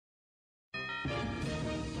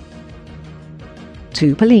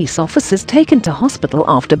two police officers taken to hospital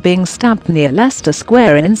after being stabbed near Leicester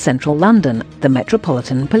Square in central London. The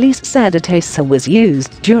Metropolitan Police said a taser was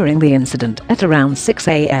used during the incident at around 6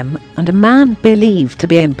 a.m, and a man believed to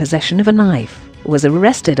be in possession of a knife was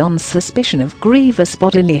arrested on suspicion of grievous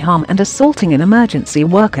bodily harm and assaulting an emergency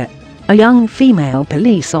worker. A young female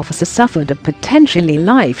police officer suffered a potentially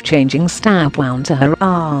life-changing stab wound to her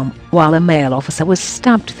arm, while a male officer was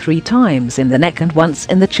stabbed 3 times in the neck and once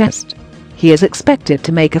in the chest. He is expected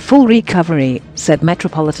to make a full recovery, said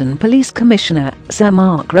Metropolitan Police Commissioner Sir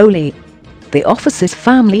Mark Rowley. The officers'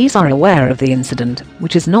 families are aware of the incident,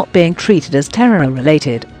 which is not being treated as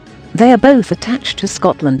terror-related. They are both attached to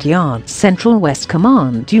Scotland Yard's Central West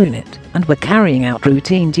Command Unit and were carrying out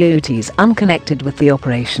routine duties unconnected with the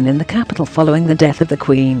operation in the capital following the death of the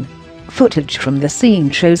Queen. Footage from the scene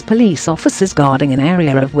shows police officers guarding an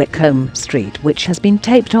area of Wickham Street which has been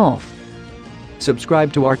taped off.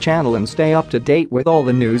 Subscribe to our channel and stay up to date with all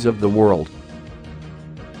the news of the world.